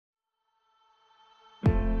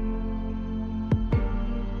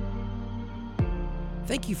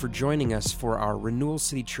Thank you for joining us for our Renewal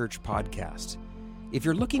City Church podcast. If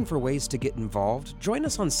you're looking for ways to get involved, join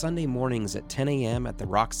us on Sunday mornings at 10 a.m. at the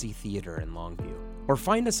Roxy Theater in Longview, or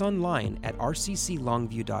find us online at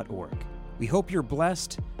rcclongview.org. We hope you're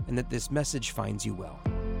blessed and that this message finds you well. I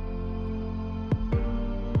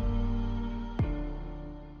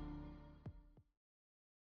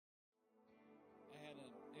had an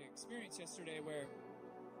experience yesterday where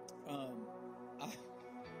I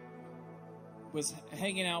was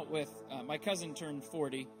hanging out with my cousin turned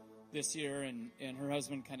 40 this year, and her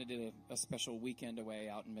husband kind of did a special weekend away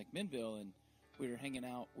out in McMinnville, and we were hanging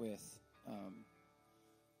out with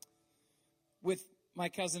my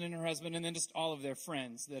cousin and her husband, and then just all of their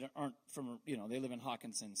friends that aren't from, they live in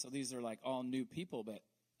Hawkinson, so these are like all new people, but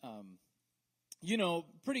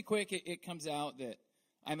pretty quick it comes out that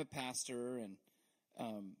I'm a pastor, and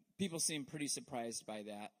people seem pretty surprised by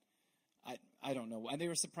that. I don't know. And they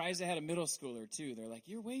were surprised I had a middle schooler, too. They're like,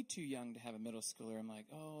 you're way too young to have a middle schooler. I'm like,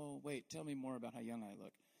 oh, wait, tell me more about how young I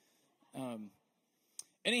look.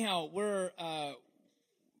 Anyhow,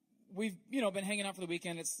 we've been hanging out for the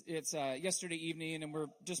weekend. It's yesterday evening, and we're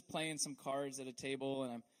just playing some cards at a table,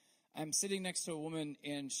 and I'm sitting next to a woman,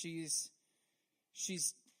 and she's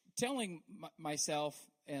telling myself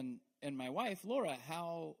and my wife, Laura,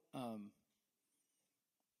 how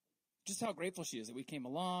just how grateful she is that we came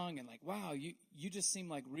along, and like, wow, you just seem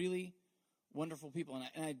like really wonderful people,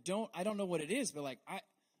 and I don't know what it is, but like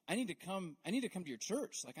I need to come to your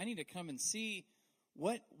church. Like, I need to come and see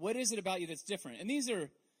what is it about you that's different. And these are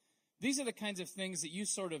the kinds of things that you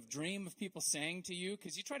sort of dream of people saying to you,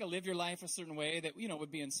 because you try to live your life a certain way that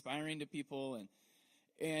would be inspiring to people,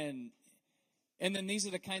 and then these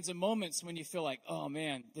are the kinds of moments when you feel like, oh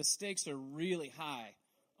man, the stakes are really high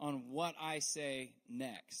on what I say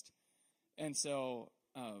next. And so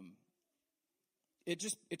it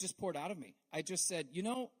just poured out of me. I just said,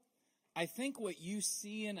 I think what you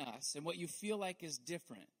see in us and what you feel like is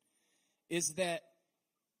different is that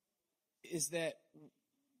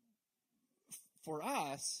for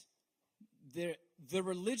us, the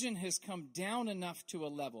religion has come down enough to a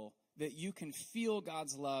level that you can feel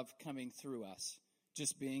God's love coming through us,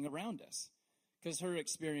 just being around us. Because her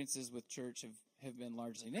experiences with church have been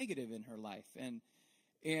largely negative in her life.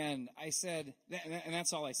 And I said, and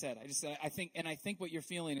that's all I said. I just said, I think what you're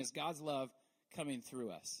feeling is God's love coming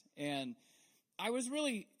through us. And I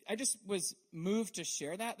just was moved to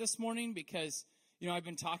share that this morning because, I've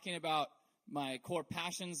been talking about my core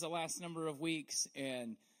passions the last number of weeks,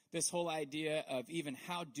 and this whole idea of even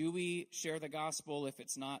how do we share the gospel if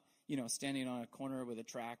it's not, standing on a corner with a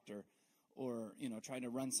tract or trying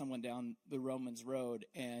to run someone down the Romans road.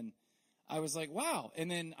 And I was like, wow. And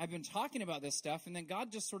then I've been talking about this stuff, and then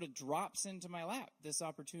God just sort of drops into my lap this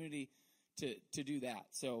opportunity to do that.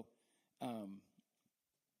 So I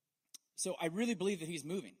really believe that he's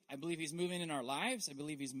moving. I believe he's moving in our lives. I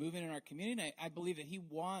believe he's moving in our community. I believe that he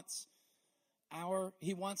wants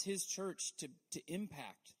his church to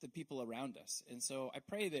impact the people around us. And so I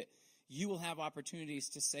pray that you will have opportunities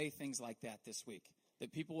to say things like that this week,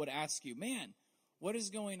 that people would ask you, man, what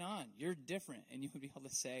is going on? You're different. And you would be able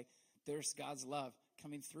to say, there's God's love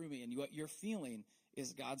coming through me, and what you're feeling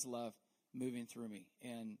is God's love moving through me.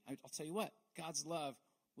 And I'll tell you what, God's love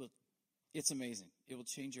it's amazing. It will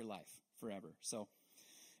change your life forever. So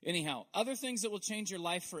anyhow, other things that will change your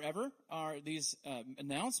life forever are these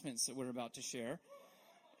announcements that we're about to share.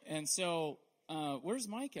 And so where's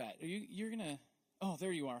Mike at? You're going to, oh,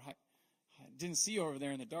 there you are. I didn't see you over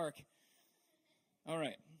there in the dark. All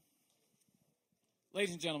right.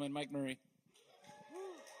 Ladies and gentlemen, Mike Murray.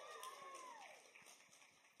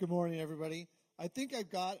 Good morning, everybody. I think I've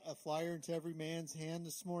got a flyer into every man's hand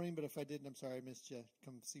this morning, but if I didn't, I'm sorry, I missed you.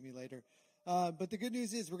 Come see me later. But the good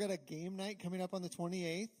news is we're got a game night coming up on the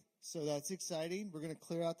 28th, so that's exciting. We're going to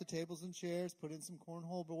clear out the tables and chairs, put in some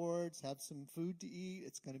cornhole boards, have some food to eat.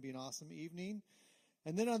 It's going to be an awesome evening.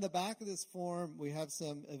 And then on the back of this form, we have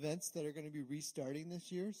some events that are going to be restarting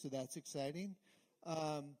this year, so that's exciting.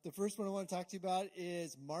 The first one I want to talk to you about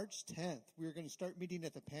is March 10th. We're going to start meeting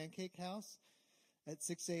at the Pancake House at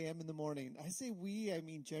 6 a.m. in the morning. I say we, I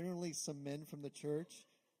mean generally some men from the church.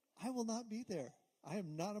 I will not be there. I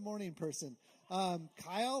am not a morning person.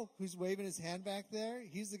 Kyle, who's waving his hand back there,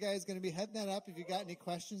 he's the guy who's going to be heading that up. If you got any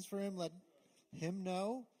questions for him, let him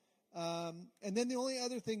know. And then the only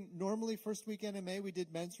other thing, normally first weekend in May we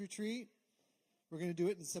did men's retreat. We're going to do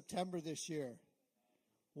it in September this year.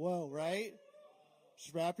 Whoa, right?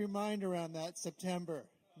 Just wrap your mind around that. September,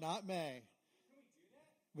 not May.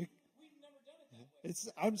 We've never done it that way.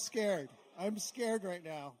 I'm scared. I'm scared right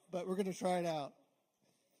now, but we're going to try it out.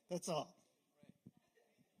 That's all.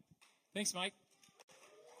 Thanks, Mike.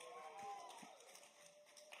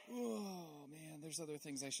 Oh, man, there's other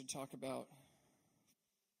things I should talk about.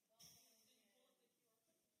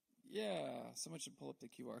 Yeah, someone should pull up the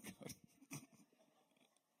QR code.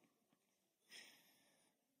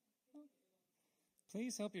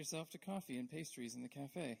 Please help yourself to coffee and pastries in the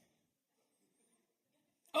cafe.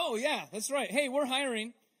 Oh, yeah, that's right. Hey, we're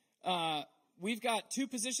hiring. We've got 2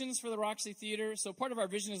 positions for the Roxy Theater. So part of our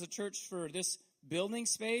vision as a church for this building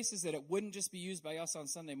space is that it wouldn't just be used by us on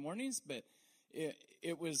Sunday mornings, but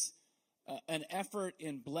it was an effort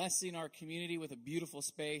in blessing our community with a beautiful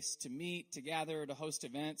space to meet, to gather, to host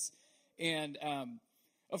events. And,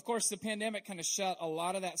 of course, the pandemic kind of shut a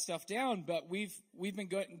lot of that stuff down, but we've been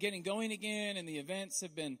getting going again, and the events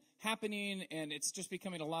have been happening, and it's just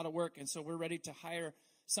becoming a lot of work. And so we're ready to hire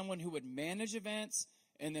someone who would manage events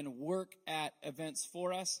and then work at events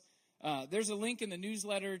for us. There's a link in the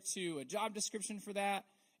newsletter to a job description for that,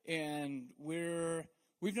 and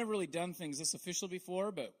we've never really done things this official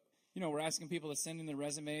before, but we're asking people to send in their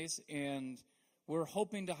resumes, and we're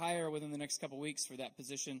hoping to hire within the next couple weeks for that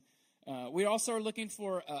position. We also are looking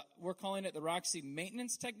for, we're calling it the Roxy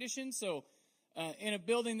Maintenance Technician. So in a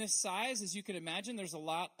building this size, as you can imagine, there's a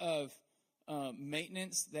lot of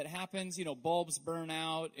maintenance that happens. Bulbs burn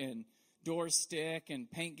out, and doors stick,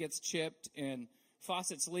 and paint gets chipped, and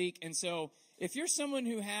faucets leak. And so if you're someone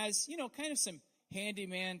who has, kind of some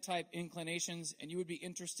handyman type inclinations, and you would be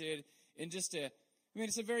interested in just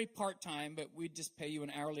it's a very part-time, but we'd just pay you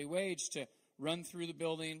an hourly wage to run through the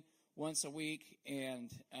building once a week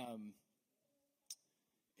and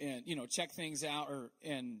check things out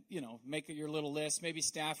and make your little list. Maybe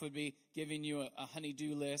staff would be giving you a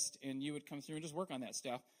honey-do list, and you would come through and just work on that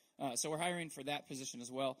stuff. So we're hiring for that position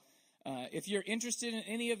as well. If you're interested in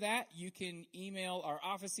any of that, you can email our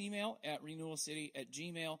office email at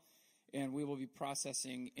renewalcity@gmail.com, and we will be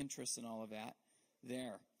processing interest in all of that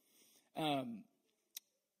there.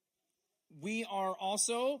 We are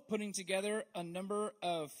also putting together a number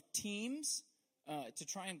of teams to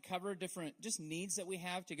try and cover different just needs that we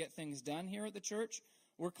have to get things done here at the church.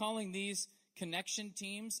 We're calling these connection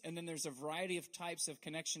teams, and then there's a variety of types of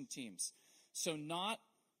connection teams. So not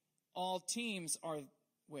all teams are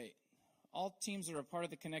a part of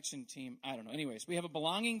the connection team. I don't know. Anyways, we have a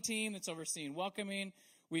belonging team that's overseeing welcoming.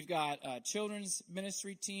 We've got a children's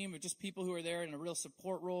ministry team of just people who are there in a real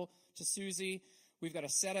support role to Susie. We've got a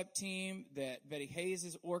setup team that Betty Hayes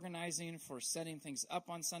is organizing for setting things up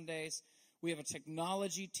on Sundays. We have a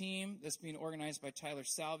technology team that's being organized by Tyler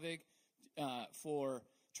Salvig for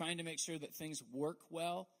trying to make sure that things work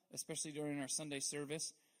well, especially during our Sunday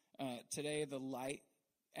service. Today, the light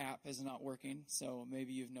app is not working, so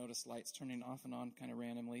maybe you've noticed lights turning off and on kind of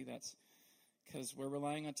randomly. That's because we're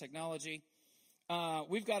relying on technology.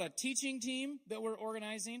 We've got a teaching team that we're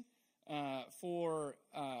organizing for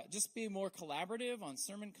just being more collaborative on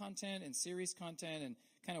sermon content and series content and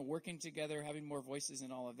kind of working together, having more voices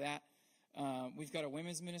in all of that. We've got a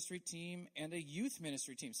women's ministry team and a youth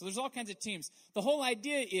ministry team. So there's all kinds of teams. The whole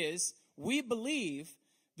idea is we believe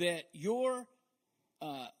that your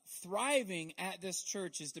thriving at this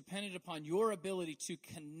church is dependent upon your ability to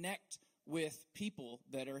connect with people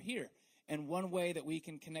that are here. And one way that we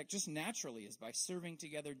can connect just naturally is by serving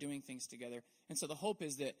together, doing things together. And so the hope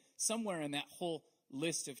is that somewhere in that whole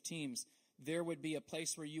list of teams, there would be a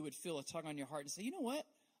place where you would feel a tug on your heart and say, you know what?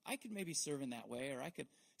 I could maybe serve in that way, or I could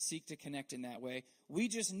seek to connect in that way. We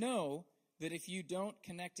just know that if you don't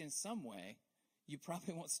connect in some way, you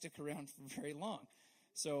probably won't stick around for very long.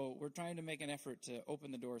 So we're trying to make an effort to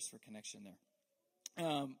open the doors for connection there.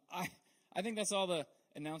 I think that's all the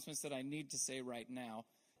announcements that I need to say right now.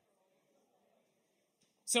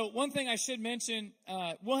 So one thing I should mention,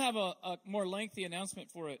 we'll have a more lengthy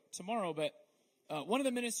announcement for it tomorrow, but one of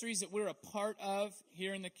the ministries that we're a part of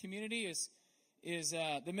here in the community is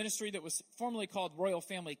the ministry that was formerly called Royal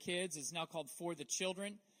Family Kids. It's now called For the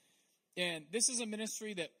Children. And this is a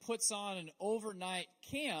ministry that puts on an overnight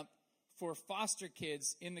camp for foster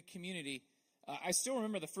kids in the community. I still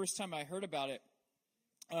remember the first time I heard about it.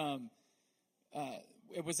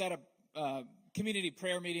 It was at a community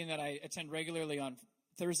prayer meeting that I attend regularly on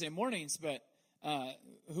Thursday mornings, but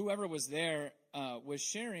whoever was there was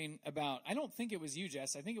sharing about, I don't think it was you,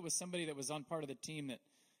 Jess, I think it was somebody that was on part of the team that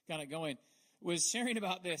got it going, was sharing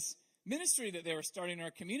about this ministry that they were starting in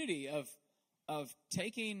our community of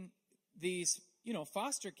taking these,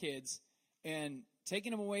 foster kids and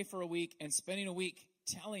taking them away for a week and spending a week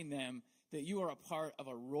telling them that you are a part of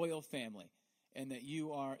a royal family and that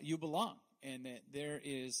you belong and that there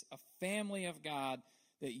is a family of God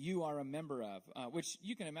that you are a member of, which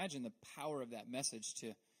you can imagine the power of that message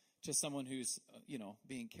to someone who's,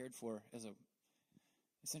 being cared for as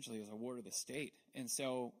essentially it was a ward of the state. And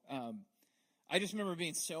so I just remember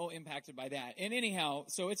being so impacted by that. And anyhow,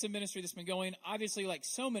 so it's a ministry that's been going. Obviously, like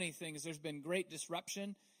so many things, there's been great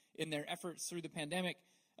disruption in their efforts through the pandemic.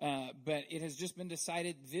 But it has just been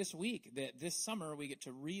decided this week that this summer we get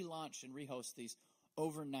to relaunch and rehost these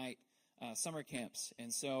overnight summer camps.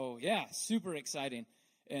 And so, yeah, super exciting.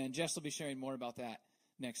 And Jess will be sharing more about that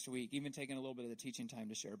next week, even taking a little bit of the teaching time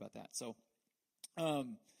to share about that. So,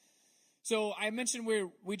 so I mentioned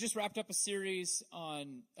we just wrapped up a series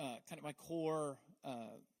on kind of my core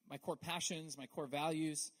passions, my core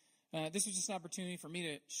values. This was just an opportunity for me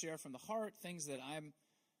to share from the heart things that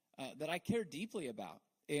that I care deeply about,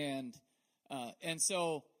 and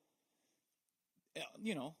so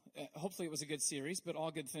hopefully it was a good series. But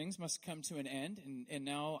all good things must come to an end, and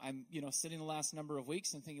now I'm sitting the last number of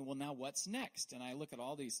weeks and thinking, well, now what's next? And I look at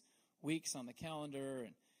all these weeks on the calendar,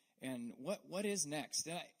 and what is next?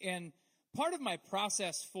 And part of my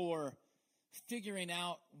process for figuring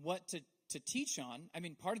out what to teach on, I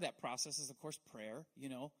mean, part of that process is, of course, prayer,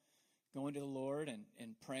 going to the Lord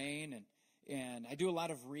and praying. And I do a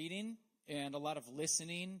lot of reading and a lot of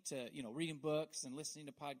listening to, reading books and listening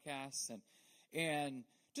to podcasts and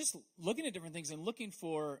just looking at different things and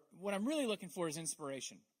what I'm really looking for is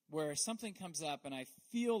inspiration, where something comes up and I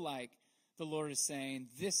feel like the Lord is saying,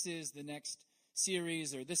 this is the next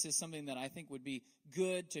series, or this is something that I think would be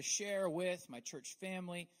good to share with my church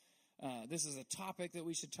family. This is a topic that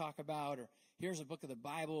we should talk about, or here's a book of the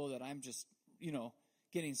Bible that I'm just,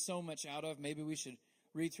 getting so much out of. Maybe we should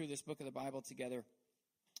read through this book of the Bible together.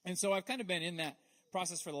 And so I've kind of been in that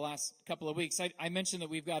process for the last couple of weeks. I mentioned that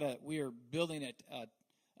we are building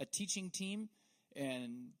a teaching team,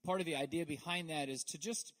 and part of the idea behind that is to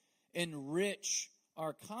just enrich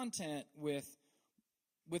our content with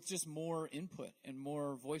just more input and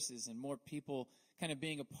more voices and more people kind of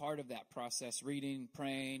being a part of that process, reading,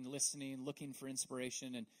 praying, listening, looking for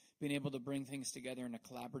inspiration, and being able to bring things together in a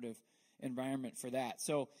collaborative environment for that.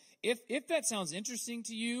 So if that sounds interesting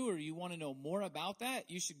to you, or you want to know more about that,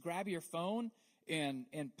 you should grab your phone and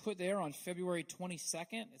put there on February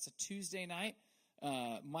 22nd. It's a Tuesday night.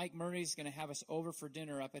 Mike Murray's going to have us over for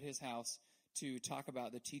dinner up at his house to talk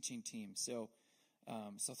about the teaching team. So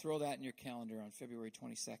throw that in your calendar on February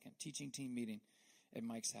 22nd, teaching team meeting at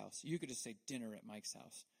Mike's house. You could just say dinner at Mike's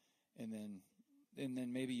house, and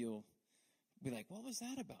then maybe you'll be like, what was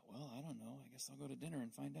that about? Well, I don't know. I guess I'll go to dinner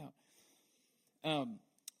and find out.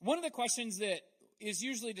 One of the questions that is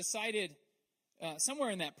usually decided somewhere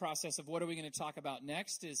in that process of what are we going to talk about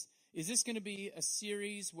next is this going to be a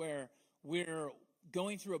series where we're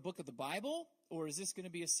going through a book of the Bible, or is this going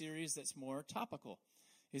to be a series that's more topical?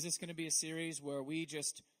 Is this going to be a series where we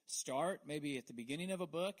just start maybe at the beginning of a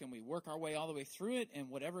book and we work our way all the way through it, and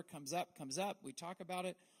whatever comes up, we talk about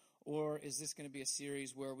it? Or is this going to be a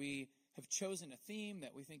series where we have chosen a theme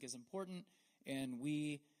that we think is important, and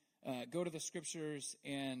we go to the scriptures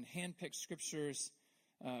and handpick scriptures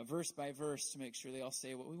verse by verse to make sure they all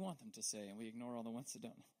say what we want them to say, and we ignore all the ones that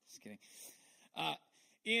don't? Just kidding.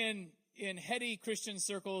 In heady Christian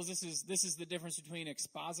circles, this is the difference between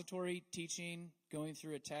expository teaching, going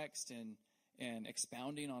through a text and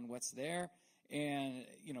expounding on what's there, and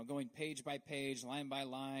going page by page, line by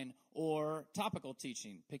line, or topical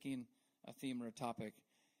teaching, picking a theme or a topic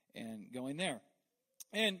and going there.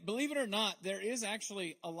 And believe it or not, there is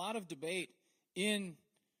actually a lot of debate in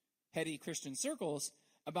heady Christian circles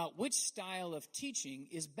about which style of teaching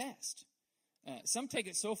is best. Some take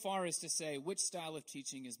it so far as to say which style of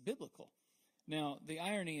teaching is biblical. Now, the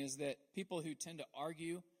irony is that people who tend to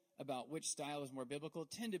argue about which style is more biblical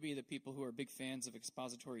tend to be the people who are big fans of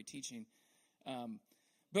expository teaching.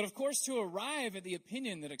 But of course, to arrive at the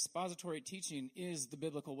opinion that expository teaching is the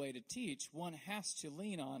biblical way to teach, one has to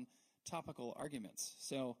lean on topical arguments.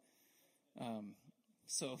 So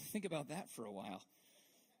think about that for a while.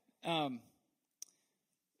 And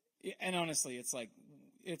honestly, it's like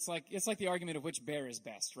the argument of which bear is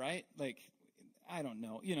best, right? Like, I don't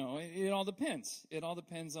know. It all depends. It all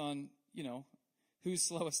depends on, who's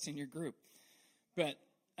slowest in your group. But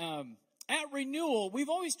at Renewal, we've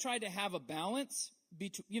always tried to have a balance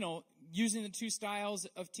between, using the two styles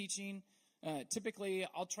of teaching. Typically,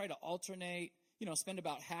 I'll try to alternate, spend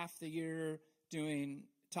about half the year doing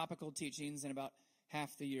topical teachings and about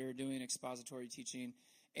half the year doing expository teaching.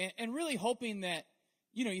 And really hoping that,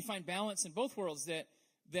 you find balance in both worlds, that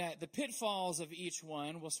the pitfalls of each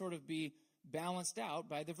one will sort of be balanced out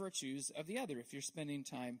by the virtues of the other if you're spending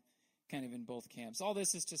time kind of in both camps. All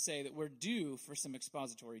this is to say that we're due for some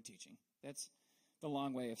expository teaching. That's the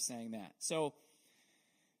long way of saying that. So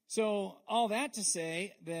all that to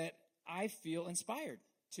say that I feel inspired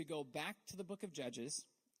to go back to the book of Judges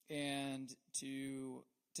and to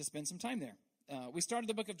spend some time there. We started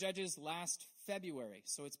the book of Judges last February,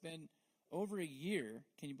 so it's been over a year.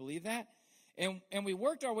 Can you believe that? And we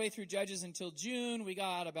worked our way through Judges until June. We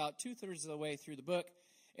got about 2/3 of the way through the book.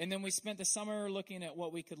 And then we spent the summer looking at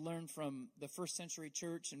what we could learn from the first century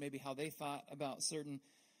church and maybe how they thought about certain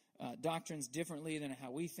doctrines differently than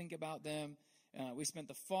how we think about them. We spent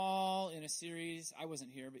the fall in a series. I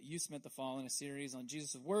wasn't here, but you spent the fall in a series on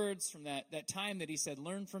Jesus' words from that time that he said,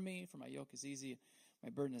 "Learn from me, for my yoke is easy, my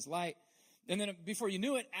burden is light." And then before you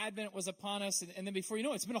knew it, Advent was upon us. And then before you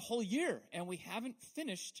know it, it's been a whole year, and we haven't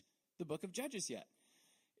finished the book of Judges yet.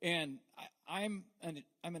 And I'm an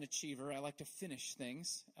achiever. I like to finish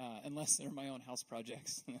things, unless they're my own house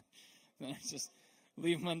projects. Then I just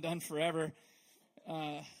leave them undone forever.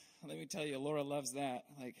 Let me tell you, Laura loves that.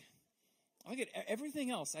 Like, I get everything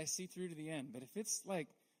else I see through to the end. But if it's like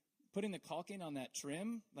putting the caulking on that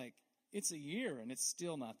trim, like it's a year and it's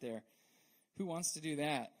still not there. Who wants to do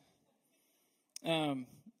that?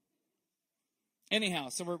 Anyhow,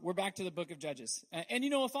 so we're back to the book of Judges. And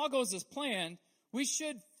if all goes as planned, we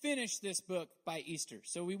should finish this book by Easter.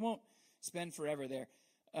 So we won't spend forever there.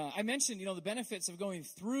 I mentioned, the benefits of going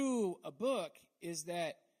through a book is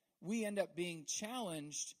that we end up being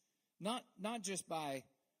challenged, not just by,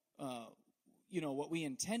 what we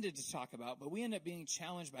intended to talk about, but we end up being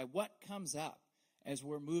challenged by what comes up as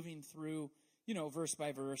we're moving through, verse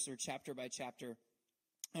by verse or chapter by chapter.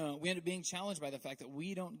 We end up being challenged by the fact that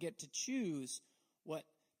we don't get to choose what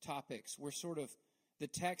topics. We're the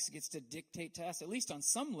text gets to dictate to us, at least on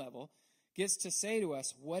some level, gets to say to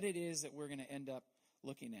us what it is that we're going to end up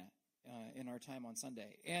looking at in our time on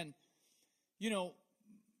Sunday. And,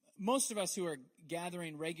 most of us who are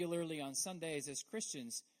gathering regularly on Sundays as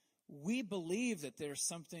Christians, we believe that there's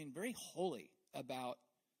something very holy about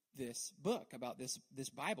this book, about this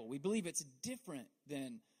Bible. We believe it's different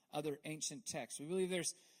than other ancient texts. We believe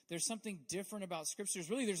there's something different about Scriptures.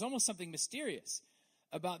 Really, there's almost something mysterious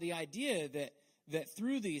about the idea that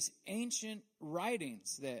through these ancient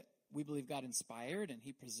writings that we believe God inspired and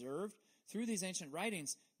he preserved, through these ancient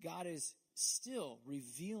writings, God is still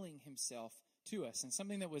revealing himself to us. And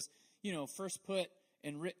something that was, first put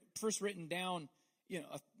and first written down,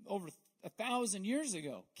 over 1,000 years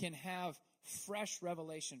ago can have fresh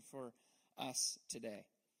revelation for us today.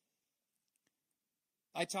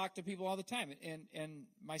 I talk to people all the time, and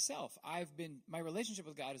myself, my relationship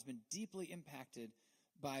with God has been deeply impacted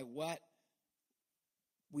by what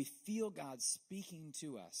we feel God speaking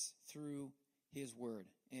to us through his word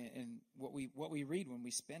and what we read when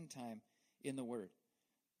we spend time in the word.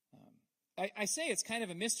 I say it's kind of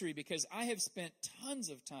a mystery because I have spent tons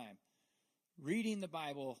of time reading the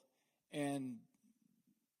Bible and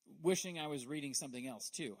wishing I was reading something else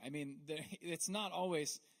too. I mean, it's not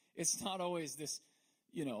always this,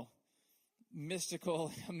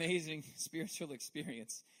 mystical, amazing spiritual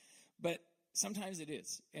experience. But sometimes it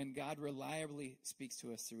is, and God reliably speaks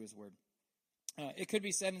to us through his word. It could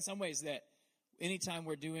be said in some ways that anytime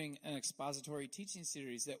we're doing an expository teaching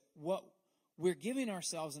series, that what we're giving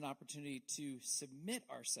ourselves an opportunity to submit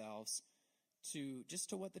ourselves to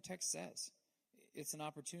what the text says. It's an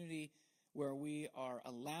opportunity where we are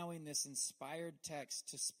allowing this inspired text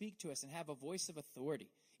to speak to us and have a voice of authority,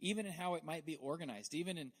 even in how it might be organized,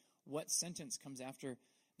 even in what sentence comes after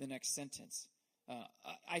the next sentence.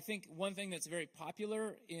 I think one thing that's very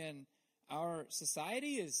popular in our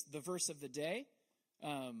society is the verse of the day,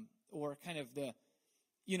 or kind of the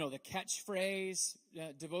catchphrase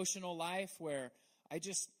devotional life, where I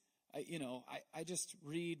just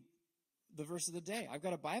read the verse of the day. I've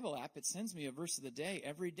got a Bible app. It sends me a verse of the day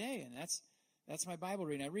every day, and that's my Bible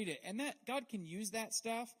reading. I read it, and that God can use that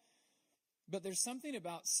stuff. But there's something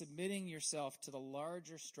about submitting yourself to the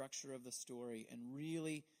larger structure of the story and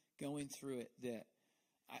really going through it that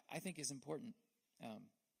I think is important.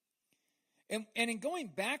 And in going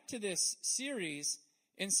back to this series,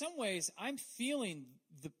 in some ways, I'm feeling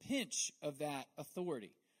the pinch of that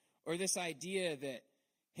authority, or this idea that,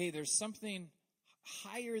 hey, there's something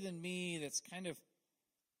higher than me that's kind of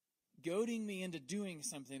goading me into doing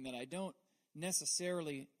something that I don't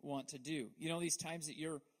necessarily want to do. These times that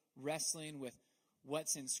you're wrestling with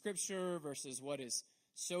what's in Scripture versus what is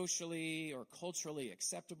socially or culturally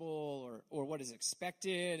acceptable or what is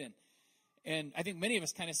expected. And I think many of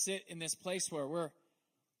us kind of sit in this place where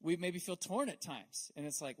we maybe feel torn at times. And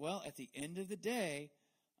it's like, well, at the end of the day,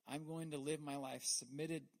 I'm going to live my life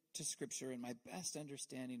submitted to Scripture and my best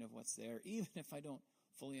understanding of what's there, even if I don't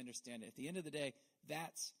fully understand it. At the end of the day,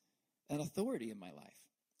 that's an authority in my life.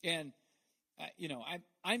 And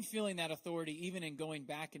I'm feeling that authority even in going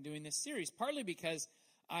back and doing this series, partly because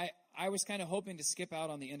I was kind of hoping to skip out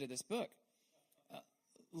on the end of this book,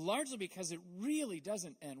 largely because it really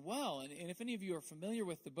doesn't end well. And if any of you are familiar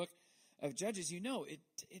with the book of Judges, you know it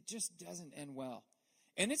just doesn't end well.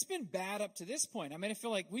 And it's been bad up to this point. I mean, I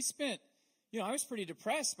feel like we spent, I was pretty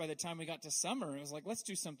depressed by the time we got to summer. It was like, let's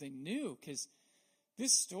do something new, because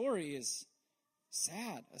this story is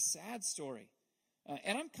sad, a sad story.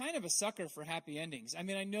 And I'm kind of a sucker for happy endings. I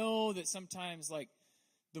mean, I know that sometimes, like,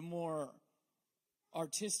 the more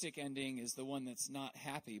artistic ending is the one that's not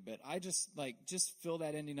happy, but I just fill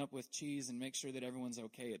that ending up with cheese and make sure that everyone's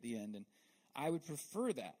okay at the end. And I would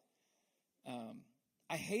prefer that.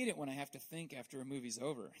 I hate it when I have to think after a movie's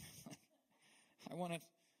over. I want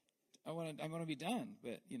to be done,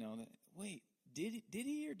 but wait, did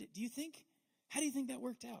he or do you think? How do you think that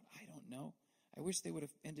worked out? I don't know. I wish they would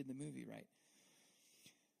have ended the movie right.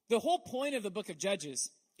 The whole point of the book of Judges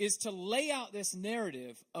is to lay out this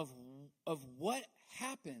narrative of what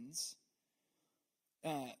happens.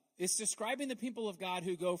 It's describing the people of God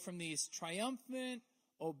who go from these triumphant,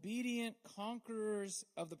 obedient conquerors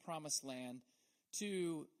of the promised land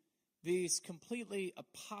to these completely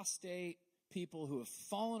apostate people who have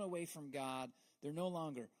fallen away from God. They're no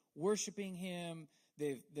longer worshiping him.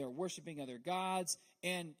 They're worshiping other gods.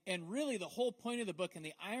 And really the whole point of the book, and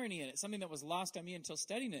the irony in it, something that was lost on me until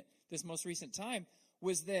studying it this most recent time,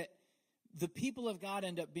 was that the people of God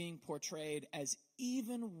end up being portrayed as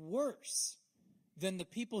even worse than the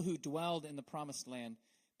people who dwelled in the promised land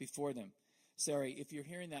before them. Sorry, if you're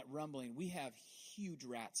hearing that rumbling, we have huge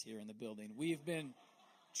rats here in the building. We've been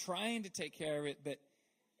trying to take care of it, but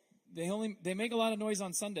they make a lot of noise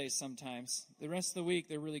on Sundays sometimes. The rest of the week,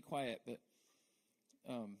 they're really quiet. But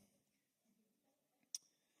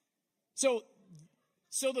so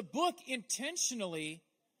the book intentionally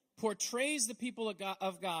portrays the people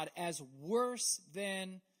of God as worse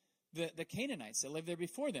than the Canaanites that lived there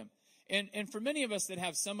before them. And for many of us that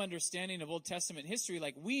have some understanding of Old Testament history,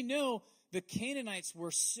 like, we know the Canaanites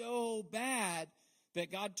were so bad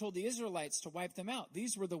that God told the Israelites to wipe them out.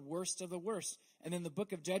 These were the worst of the worst. And then the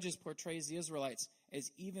book of Judges portrays the Israelites as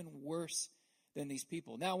even worse than these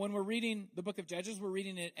people. Now, when we're reading the book of Judges, we're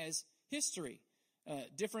reading it as history.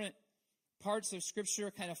 Different parts of Scripture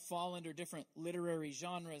kind of fall under different literary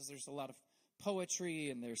genres. There's a lot of poetry,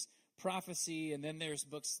 and there's prophecy, and then there's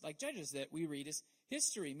books like Judges that we read as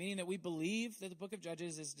history, meaning that we believe that the book of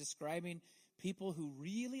Judges is describing people who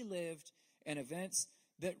really lived and events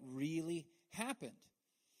that really happened.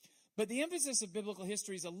 But the emphasis of biblical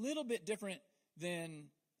history is a little bit different than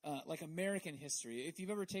like American history. If you've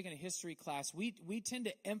ever taken a history class, we tend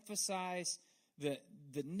to emphasize the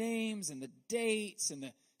names and the dates and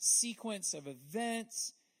the sequence of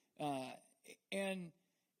events.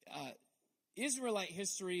 Israelite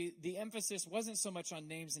history, the emphasis wasn't so much on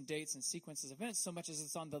names and dates and sequences of events, so much as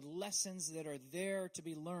it's on the lessons that are there to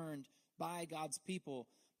be learned by God's people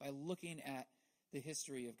by looking at the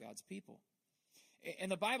history of God's people.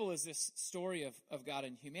 And the Bible is this story of God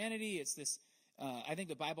and humanity. It's this, I think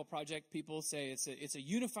the Bible Project people say it's a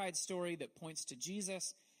unified story that points to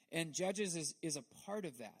Jesus. And Judges is a part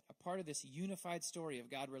of that, a part of this unified story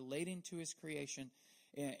of God relating to his creation,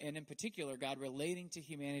 and in particular, God relating to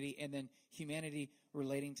humanity, and then humanity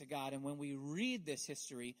relating to God. And when we read this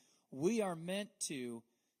history, we are meant to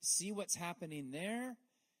see what's happening there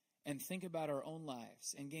and think about our own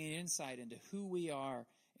lives and gain insight into who we are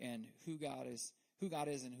and who God is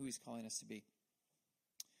and who he's calling us to be.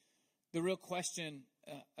 The real question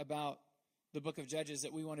about the book of Judges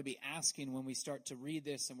that we want to be asking when we start to read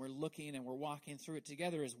this and we're looking and we're walking through it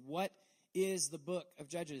together is, what is the book of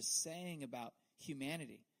Judges saying about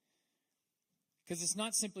humanity? Because it's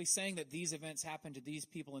not simply saying that these events happened to these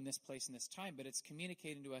people in this place in this time, but it's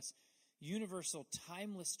communicating to us universal,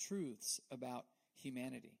 timeless truths about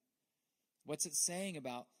humanity. What's it saying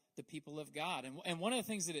about the people of God? And one of the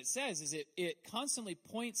things that it says is it constantly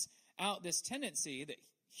points out this tendency that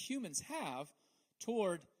humans have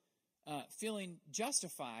toward feeling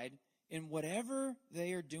justified in whatever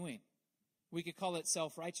they are doing. We could call it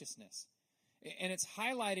self-righteousness. And it's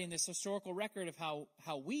highlighting this historical record of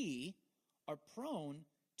how we are prone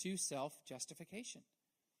to self-justification.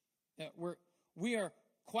 We are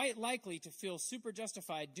quite likely to feel super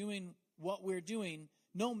justified doing what we're doing,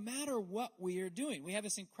 no matter what we are doing. We have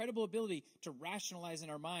this incredible ability to rationalize in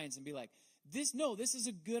our minds and be like, this is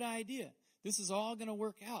a good idea. This is all going to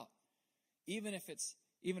work out, even if it's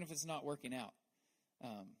not working out.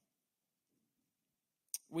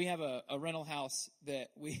 We have a rental house that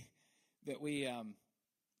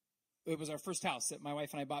it was our first house that my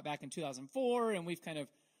wife and I bought back in 2004, and we've kind of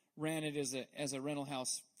ran it as a rental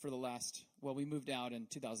house for the last, we moved out in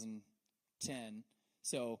 2010,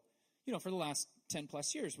 So, for the last 10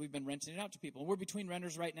 plus years, we've been renting it out to people. And we're between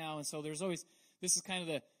renters right now. And so there's always, this is kind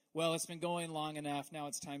of it's been going long enough. Now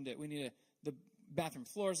it's time the bathroom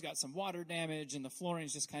floor's got some water damage, and the flooring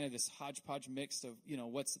is just kind of this hodgepodge mix of,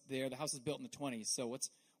 what's there. The house is built in the 20s. So what's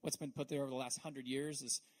been put there over the last 100 years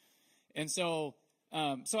is, and so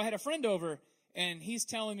I had a friend over, and he's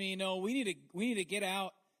telling me, we need to get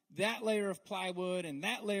out that layer of plywood and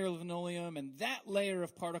that layer of linoleum and that layer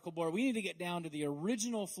of particle board. We need to get down to the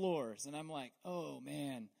original floors. And I'm like, oh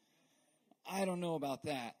man, I don't know about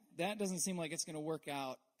that. That doesn't seem like it's going to work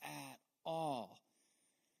out at all.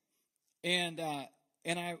 And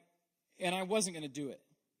I wasn't going to do it,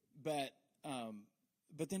 but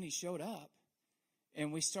then he showed up,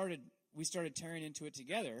 and we started tearing into it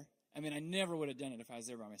together. I mean, I never would have done it if I was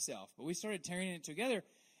there by myself, but we started tearing it together,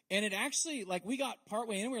 and it actually, we got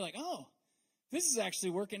partway in, and we were like, oh, this is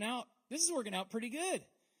actually working out. This is working out pretty good.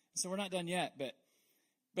 So we're not done yet,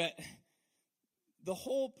 but the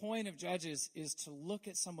whole point of Judges is to look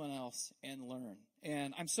at someone else and learn.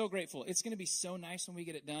 And I'm so grateful. It's going to be so nice when we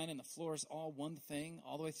get it done and the floor is all one thing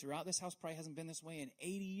all the way throughout. This house probably hasn't been this way in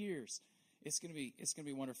 80 years. It's going to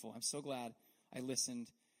be wonderful. I'm so glad I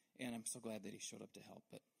listened, and I'm so glad that he showed up to help.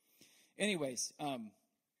 But anyways,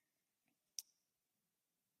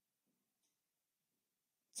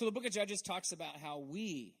 so the book of Judges talks about how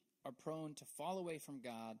we are prone to fall away from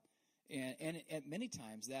God, and at many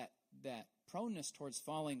times that proneness towards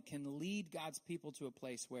falling can lead God's people to a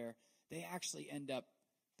place where they actually end up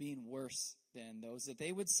being worse than those that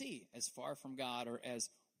they would see as far from God or as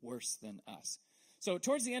worse than us. So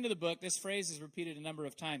towards the end of the book, this phrase is repeated a number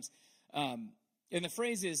of times. And the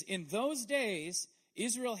phrase is, in those days,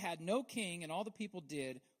 Israel had no king, and all the people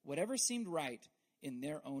did whatever seemed right in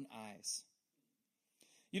their own eyes.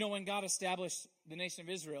 When God established the nation of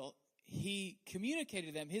Israel, he communicated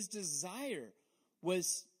to them his desire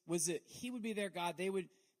was that he would be their God. They would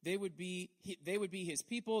be his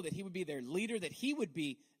people, that he would be their leader, that he would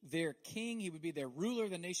be their king, he would be their ruler.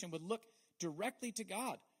 The nation would look directly to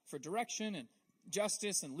God for direction and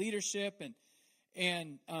justice and leadership.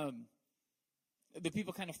 And the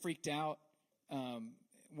people kind of freaked out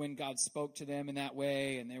when God spoke to them in that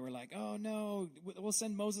way, and they were like, oh no, we'll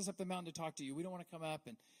send Moses up the mountain to talk to you. We don't want to come up.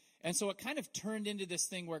 And so it kind of turned into this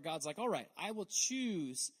thing where God's like, all right, I will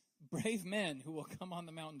choose brave men who will come on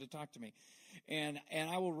the mountain to talk to me. And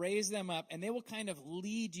I will raise them up, and they will kind of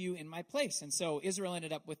lead you in my place. And so Israel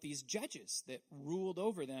ended up with these judges that ruled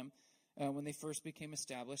over them when they first became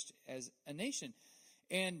established as a nation.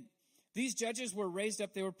 And these judges were raised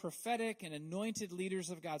up. They were prophetic and anointed leaders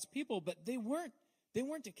of God's people, but they weren't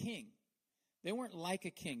a king. They weren't like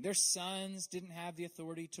a king. Their sons didn't have the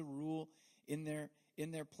authority to rule in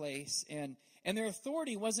their place. And their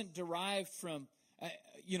authority wasn't derived from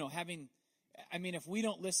having, if we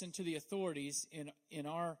don't listen to the authorities in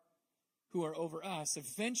our, who are over us,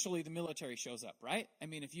 eventually the military shows up, right?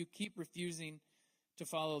 If you keep refusing to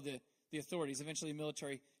follow the authorities, eventually the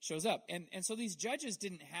military shows up. And so these judges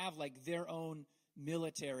didn't have their own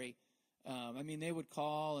military. They would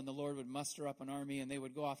call, and the Lord would muster up an army, and they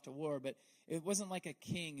would go off to war. But it wasn't like a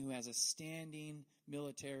king who has a standing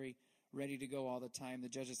military ready to go all the time. The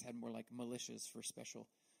judges had more like militias for special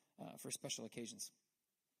occasions.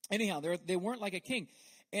 Anyhow, they weren't like a king.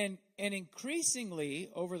 And increasingly,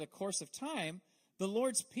 over the course of time, the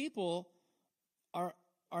Lord's people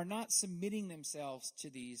are not submitting themselves to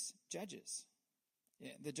these judges.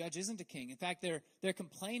 The judge isn't a king. In fact, they're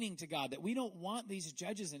complaining to God that we don't want these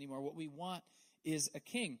judges anymore. What we want is a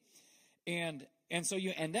king. And so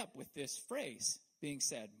you end up with this phrase being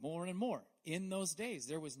said more and more. In those days,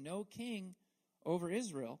 there was no king over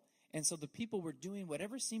Israel, and so the people were doing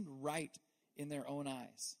whatever seemed right in their own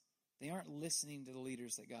eyes. They aren't listening to the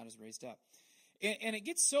leaders that God has raised up. And it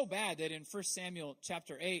gets so bad that in 1 Samuel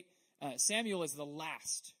chapter 8, Samuel is the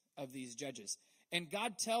last of these judges. And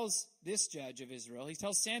God tells this judge of Israel, he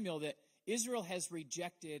tells Samuel that Israel has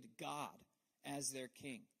rejected God as their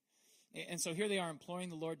king. And so here they are imploring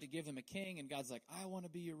the Lord to give them a king, and God's like, I want to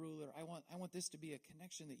be your ruler. I want this to be a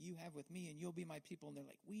connection that you have with me, and you'll be my people. And they're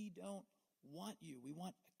like, we don't want you. We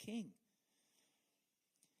want a king.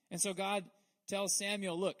 And so God tells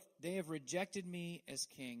Samuel, look, they have rejected me as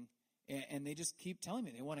king, and they just keep telling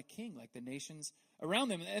me they want a king like the nations around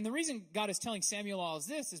them. And the reason God is telling Samuel all of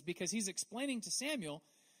this is because he's explaining to Samuel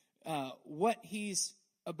what he's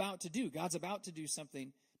about to do. God's about to do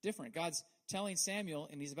something different. God's telling Samuel,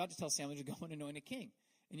 and he's about to tell Samuel to go and anoint a king.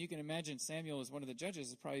 And you can imagine Samuel, as one of the judges,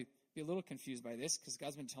 would probably be a little confused by this because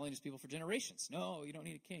God's been telling his people for generations, no, you don't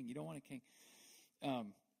need a king. You don't want a king.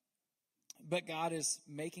 But God is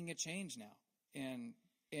making a change now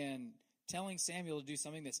and telling Samuel to do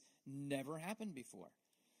something that's never happened before.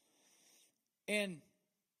 And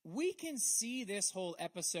we can see this whole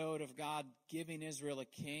episode of God giving Israel a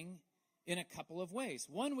king in a couple of ways.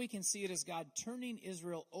 One, we can see it as God turning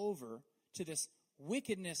Israel over to this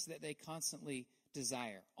wickedness that they constantly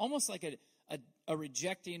desire. Almost like a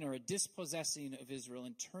rejecting or a dispossessing of Israel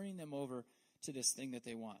and turning them over to this thing that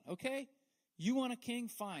they want. Okay, you want a king?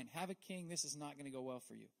 Fine, have a king. This is not going to go well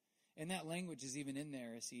for you. And that language is even in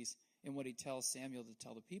there as he's in what he tells Samuel to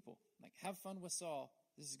tell the people. Like, have fun with Saul.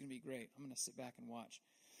 This is going to be great. I'm going to sit back and watch.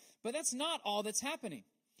 But that's not all that's happening.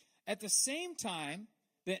 At the same time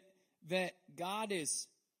that God is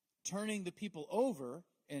turning the people over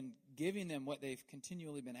and giving them what they've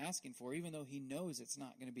continually been asking for, even though he knows it's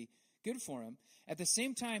not going to be good for them, at the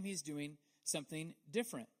same time he's doing something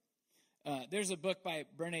different. There's a book by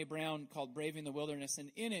Brené Brown called Braving the Wilderness,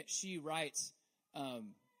 and in it she writes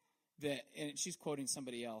that, and she's quoting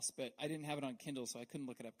somebody else, but I didn't have it on Kindle, so I couldn't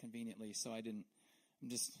look it up conveniently, so I didn't.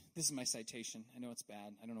 This is my citation. I know it's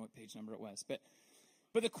bad. I don't know what page number it was. But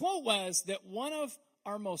the quote was that one of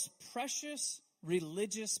our most precious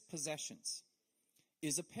religious possessions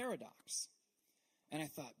is a paradox. And I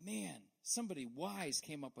thought, man, somebody wise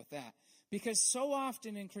came up with that. Because so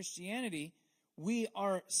often in Christianity, we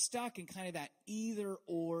are stuck in kind of that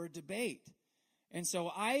either-or debate. And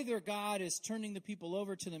so either God is turning the people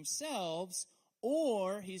over to themselves,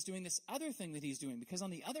 or he's doing this other thing that he's doing. Because on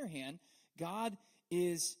the other hand, God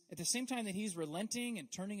is, at the same time that he's relenting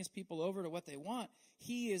and turning his people over to what they want,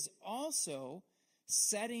 he is also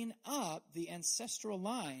setting up the ancestral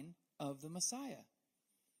line of the Messiah.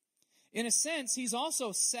 In a sense, he's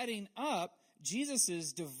also setting up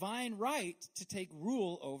Jesus' divine right to take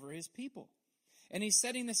rule over his people. And he's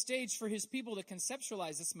setting the stage for his people to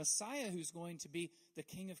conceptualize this Messiah who's going to be the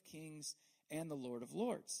King of Kings and the Lord of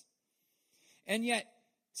Lords. And yet,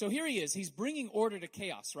 so here he is. He's bringing order to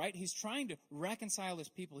chaos, right? He's trying to reconcile his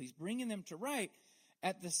people. He's bringing them to right.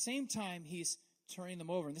 At the same time, he's turning them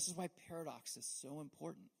over. And this is why paradox is so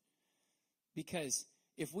important. Because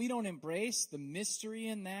if we don't embrace the mystery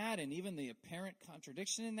in that and even the apparent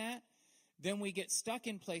contradiction in that, then we get stuck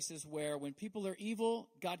in places where when people are evil,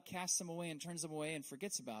 God casts them away and turns them away and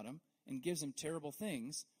forgets about them and gives them terrible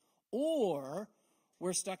things. Or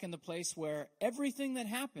we're stuck in the place where everything that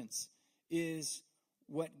happens is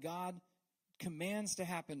what God commands to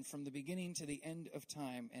happen from the beginning to the end of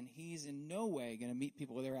time, and he's in no way going to meet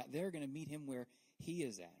people where they're at. They're going to meet him where he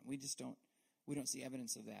is at. We don't see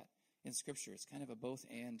evidence of that in Scripture. It's kind of a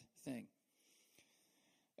both-and thing.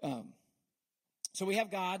 So we have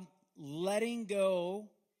God letting go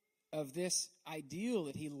of this ideal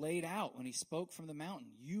that he laid out when he spoke from the mountain.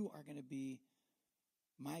 You are going to be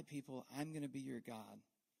my people. I'm going to be your God.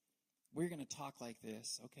 We're going to talk like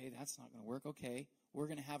this. Okay, that's not going to work. Okay, we're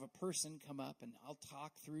going to have a person come up and I'll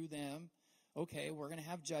talk through them. Okay, we're going to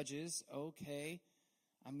have judges. Okay,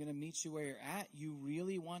 I'm going to meet you where you're at. You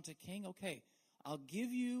really want a king? Okay, I'll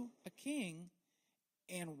give you a king,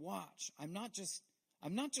 and watch. I'm not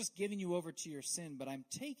just giving you over to your sin, but I'm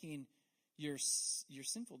taking your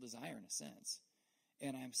sinful desire in a sense,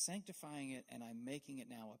 and I'm sanctifying it, and I'm making it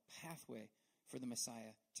now a pathway for the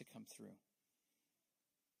Messiah to come through.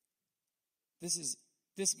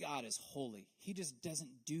 This God is holy. He just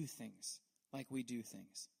doesn't do things like we do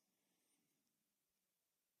things.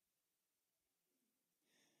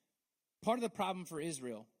 Part of the problem for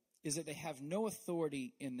Israel is that they have no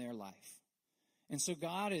authority in their life. And so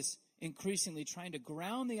God is increasingly trying to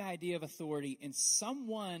ground the idea of authority in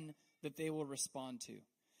someone that they will respond to.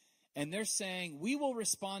 And they're saying, we will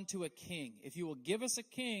respond to a king. If you will give us a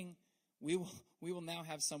king, we will now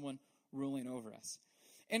have someone ruling over us.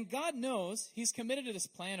 And God knows he's committed to this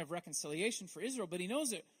plan of reconciliation for Israel, but he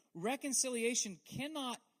knows that reconciliation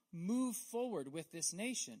cannot move forward with this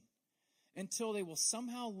nation until they will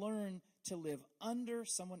somehow learn to live under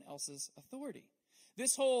someone else's authority.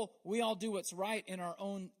 This whole we all do what's right in our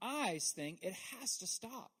own eyes thing, it has to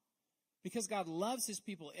stop. Because God loves his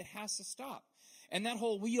people, it has to stop. And that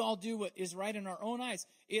whole we all do what is right in our own eyes,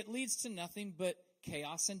 it leads to nothing but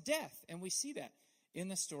chaos and death. And we see that in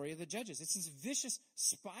the story of the Judges. It's this vicious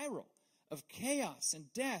spiral of chaos and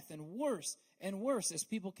death and worse as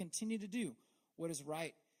people continue to do what is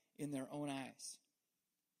right in their own eyes.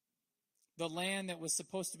 The land that was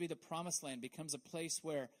supposed to be the promised land becomes a place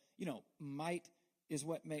where, might is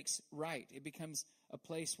what makes right. It becomes a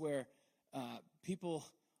place where people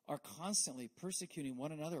are constantly persecuting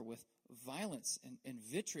one another with violence, and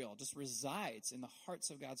vitriol just resides in the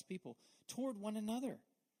hearts of God's people toward one another.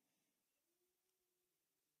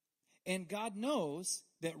 And God knows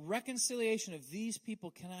that reconciliation of these people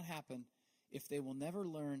cannot happen if they will never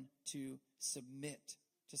learn to submit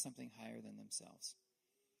to something higher than themselves.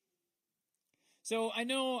 So I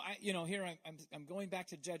know, here I'm going back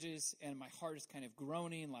to Judges, and my heart is kind of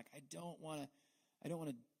groaning, like I don't want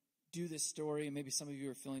to do this story, and maybe some of you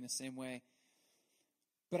are feeling the same way.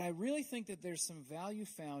 But I really think that there's some value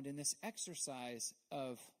found in this exercise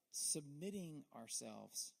of submitting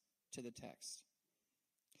ourselves to the text.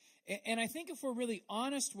 And I think if we're really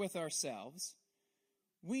honest with ourselves,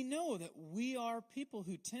 we know that we are people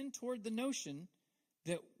who tend toward the notion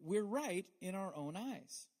that we're right in our own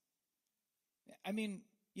eyes. I mean,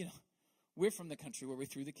 we're from the country where we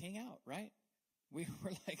threw the king out, right? We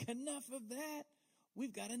were like, enough of that.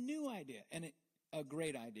 We've got a new idea, and a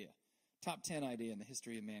great idea. Top 10 idea in the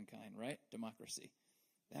history of mankind, right? Democracy.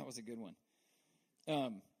 That was a good one.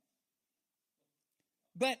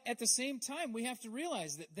 But at the same time, we have to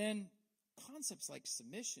realize that then concepts like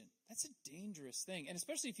submission, that's a dangerous thing. And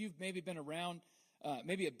especially if you've maybe been around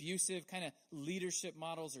maybe abusive kind of leadership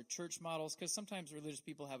models or church models, because sometimes religious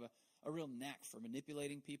people have a real knack for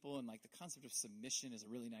manipulating people, and like the concept of submission is a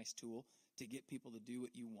really nice tool to get people to do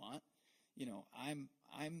what you want.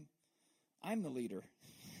 I'm the leader,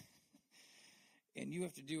 and you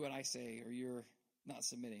have to do what I say, or you're not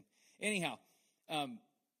submitting. Anyhow,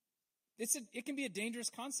 it can be a dangerous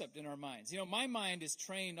concept in our minds. My mind is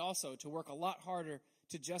trained also to work a lot harder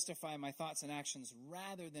to justify my thoughts and actions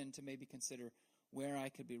rather than to maybe consider where I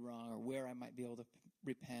could be wrong, or where I might be able to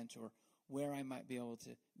repent, or where I might be able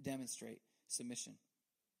to demonstrate submission.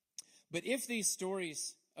 But if these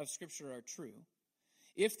stories of Scripture are true,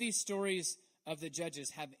 if these stories of the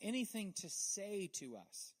Judges have anything to say to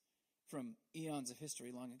us from eons of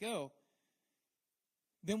history long ago,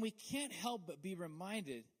 then we can't help but be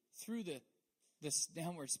reminded through this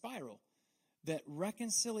downward spiral that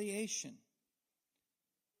reconciliation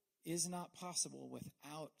is not possible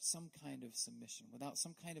without some kind of submission, without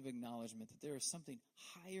some kind of acknowledgement that there is something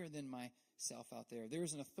higher than myself out there. There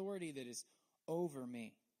is an authority that is over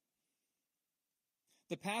me.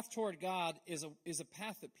 The path toward God is a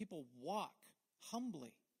path that people walk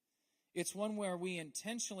humbly. It's one where we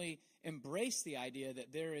intentionally embrace the idea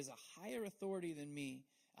that there is a higher authority than me,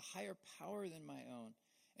 a higher power than my own.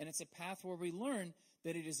 And it's a path where we learn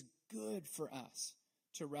that it is good for us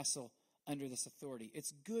to wrestle under this authority.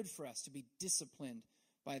 It's good for us to be disciplined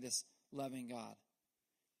by this loving God.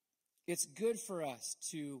 It's good for us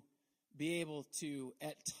to be able to,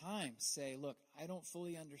 at times, say, look, I don't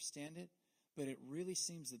fully understand it, but it really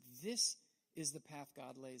seems that this is the path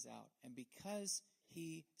God lays out. And because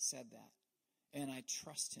he said that, and I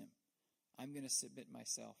trust him, I'm going to submit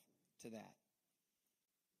myself to that.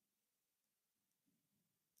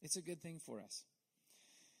 It's a good thing for us.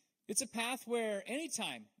 It's a path where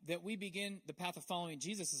anytime that we begin, the path of following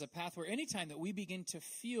Jesus is a path where anytime that we begin to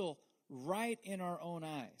feel right in our own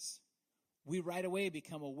eyes, we right away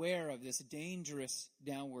become aware of this dangerous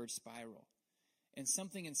downward spiral. And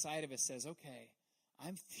something inside of us says, okay,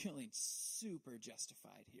 I'm feeling super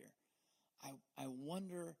justified here. I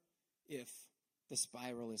wonder if the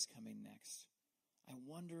spiral is coming next. I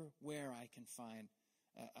wonder where I can find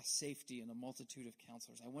a safety in the multitude of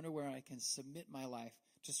counselors. I wonder where I can submit my life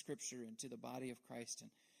to Scripture and to the body of Christ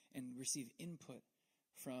and receive input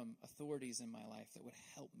from authorities in my life that would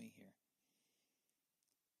help me here.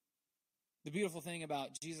 The beautiful thing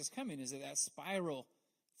about Jesus coming is that spiral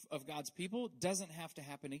of God's people doesn't have to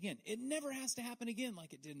happen again. It never has to happen again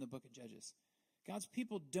like it did in the book of Judges. God's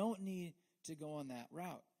people don't need to go on that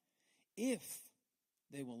route if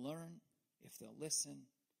they will learn, if they'll listen,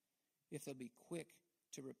 if they'll be quick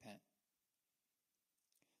to repent.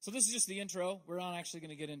 So this is just the intro. We're not actually going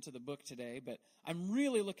to get into the book today, but I'm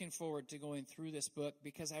really looking forward to going through this book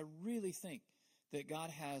because I really think that God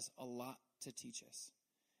has a lot to teach us.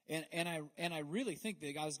 And I really think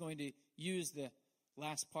that God is going to use the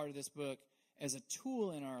last part of this book as a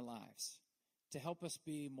tool in our lives to help us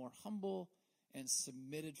be more humble and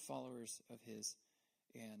submitted followers of his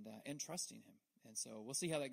and trusting him. And so we'll see how that goes.